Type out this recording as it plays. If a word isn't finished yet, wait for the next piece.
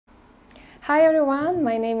Hi everyone,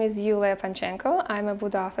 my name is Yulia Panchenko. I'm a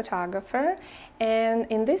Boudoir photographer, and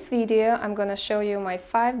in this video I'm going to show you my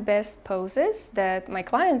 5 best poses that my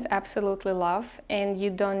clients absolutely love, and you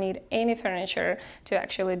don't need any furniture to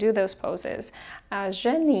actually do those poses.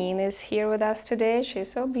 Janine is here with us today.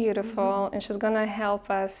 She's so beautiful, and she's going to help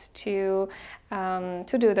us to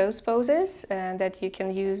do those poses that you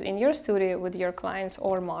can use in your studio with your clients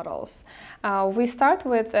or models. We start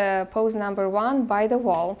with pose number 1, by the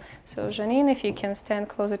wall. So Janine, if you can stand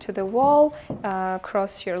closer to the wall,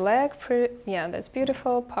 cross your leg, yeah, that's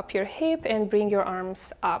beautiful, pop your hip and bring your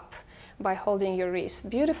arms up by holding your wrist.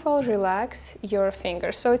 Beautiful, relax your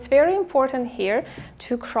fingers. So it's very important here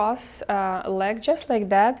to cross a leg just like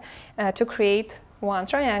that to create one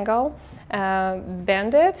triangle.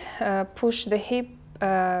 Bend it, push the hip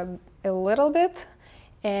a little bit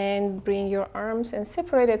and bring your arms and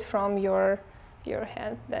separate it from your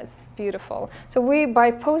hand. That's beautiful. So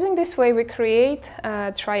by posing this way, we create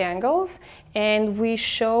triangles, and we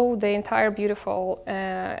show the entire beautiful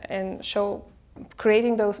and show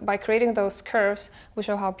by creating those curves, we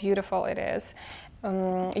show how beautiful it is.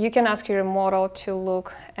 You can ask your model to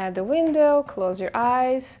look at the window, close your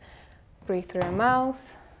eyes, breathe through your mouth,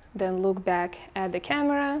 then look back at the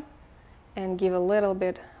camera and give a little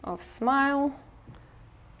bit of smile.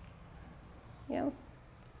 Yeah.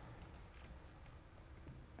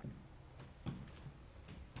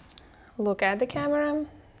 Look at the camera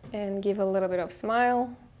and give a little bit of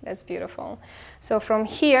smile. That's beautiful. So from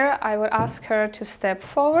here, I would ask her to step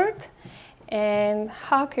forward and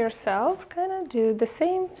hug yourself, kind of do the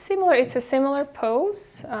similar, it's a similar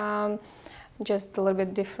pose, just a little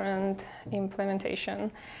bit different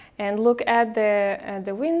implementation. And look at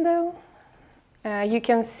the window. You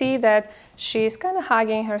can see that she's kind of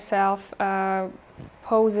hugging herself,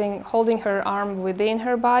 posing, holding her arm within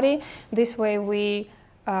her body. This way we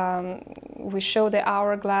show the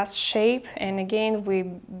hourglass shape, and again we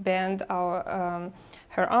bend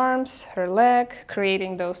her arms, her leg,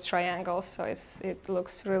 creating those triangles, so it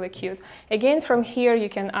looks really cute. Again, from here you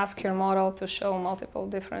can ask your model to show multiple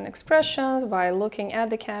different expressions by looking at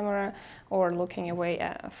the camera or looking away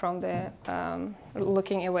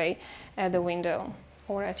looking away at the window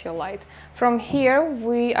or at your light. From here,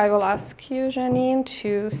 I will ask you, Janine,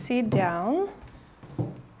 to sit down.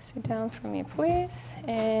 Sit down for me, please,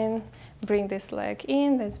 and bring this leg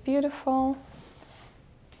in. That's beautiful.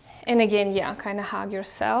 And again, yeah, kind of hug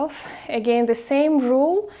yourself. Again, the same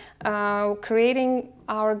rule, creating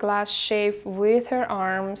hourglass shape with her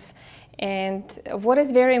arms. And what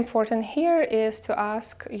is very important here is to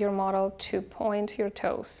ask your model to point your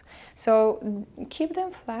toes. So keep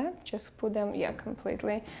them flat, just put them, yeah,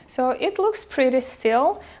 completely. So it looks pretty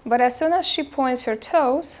still, but as soon as she points her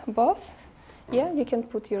toes, both, yeah, you can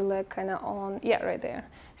put your leg kind of on, yeah, right there.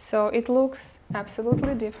 So it looks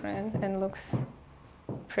absolutely different and looks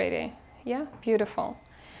pretty. Yeah, beautiful.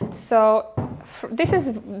 So this is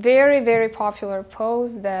very, very popular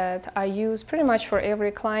pose that I use pretty much for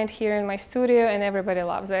every client here in my studio, and everybody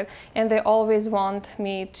loves it. And they always want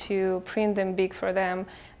me to print them big for them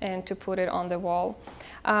and to put it on the wall.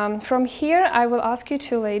 From here, I will ask you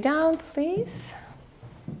to lay down, please.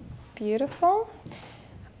 Beautiful.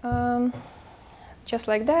 Just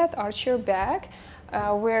like that, arch your back.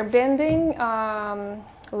 We're bending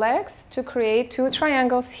legs to create 2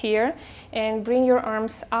 triangles here, and bring your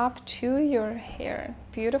arms up to your hair.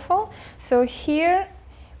 Beautiful. So here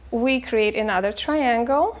we create another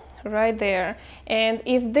triangle right there. And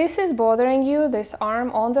if this is bothering you, this arm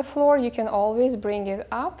on the floor, you can always bring it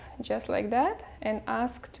up just like that and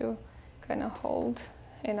ask to kind of hold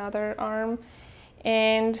another arm.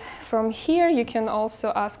 And from here, you can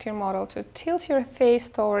also ask your model to tilt your face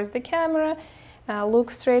towards the camera,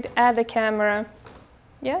 look straight at the camera.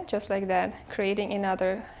 Yeah, just like that, creating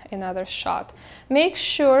another shot. Make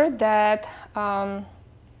sure that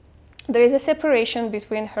there is a separation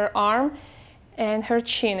between her arm and her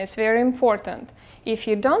chin. It's very important. If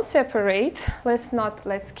you don't separate,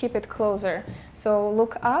 let's keep it closer. So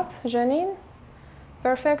look up, Janine.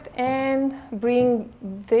 Perfect, and bring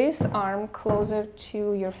this arm closer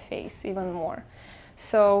to your face even more.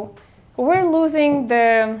 So we're losing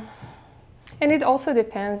and it also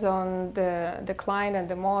depends on the client and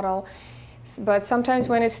the model, but sometimes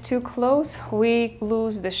when it's too close, we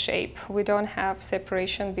lose the shape. We don't have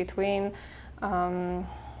separation between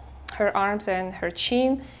her arms and her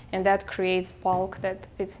chin, and that creates bulk that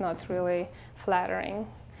it's not really flattering.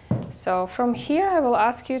 So from here, I will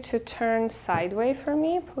ask you to turn sideways for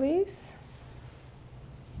me, please.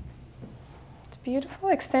 It's beautiful.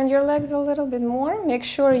 Extend your legs a little bit more. Make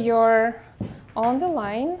sure you're on the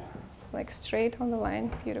line, like straight on the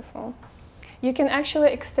line. Beautiful. You can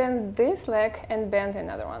actually extend this leg and bend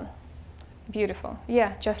another one. Beautiful.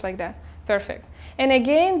 Yeah, just like that. Perfect. And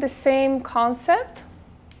again, the same concept.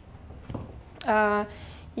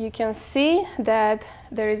 You can see that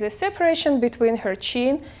there is a separation between her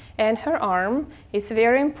chin and her arm. It's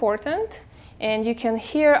very important. And you can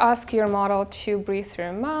here ask your model to breathe through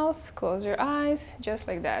her mouth, close your eyes, just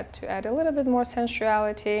like that, to add a little bit more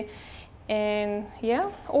sensuality. And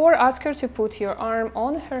yeah, or ask her to put your arm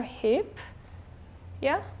on her hip.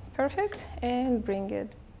 Yeah, perfect. And bring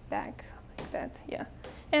it back like that, yeah.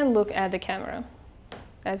 And look at the camera.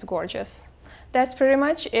 That's gorgeous. That's pretty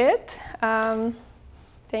much it.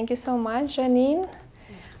 Thank you so much, Janine.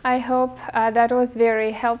 I hope that was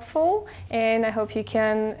very helpful, and I hope you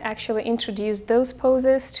can actually introduce those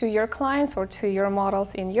poses to your clients or to your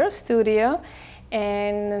models in your studio.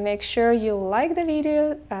 And make sure you like the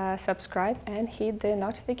video, subscribe, and hit the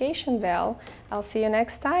notification bell. I'll see you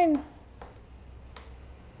next time.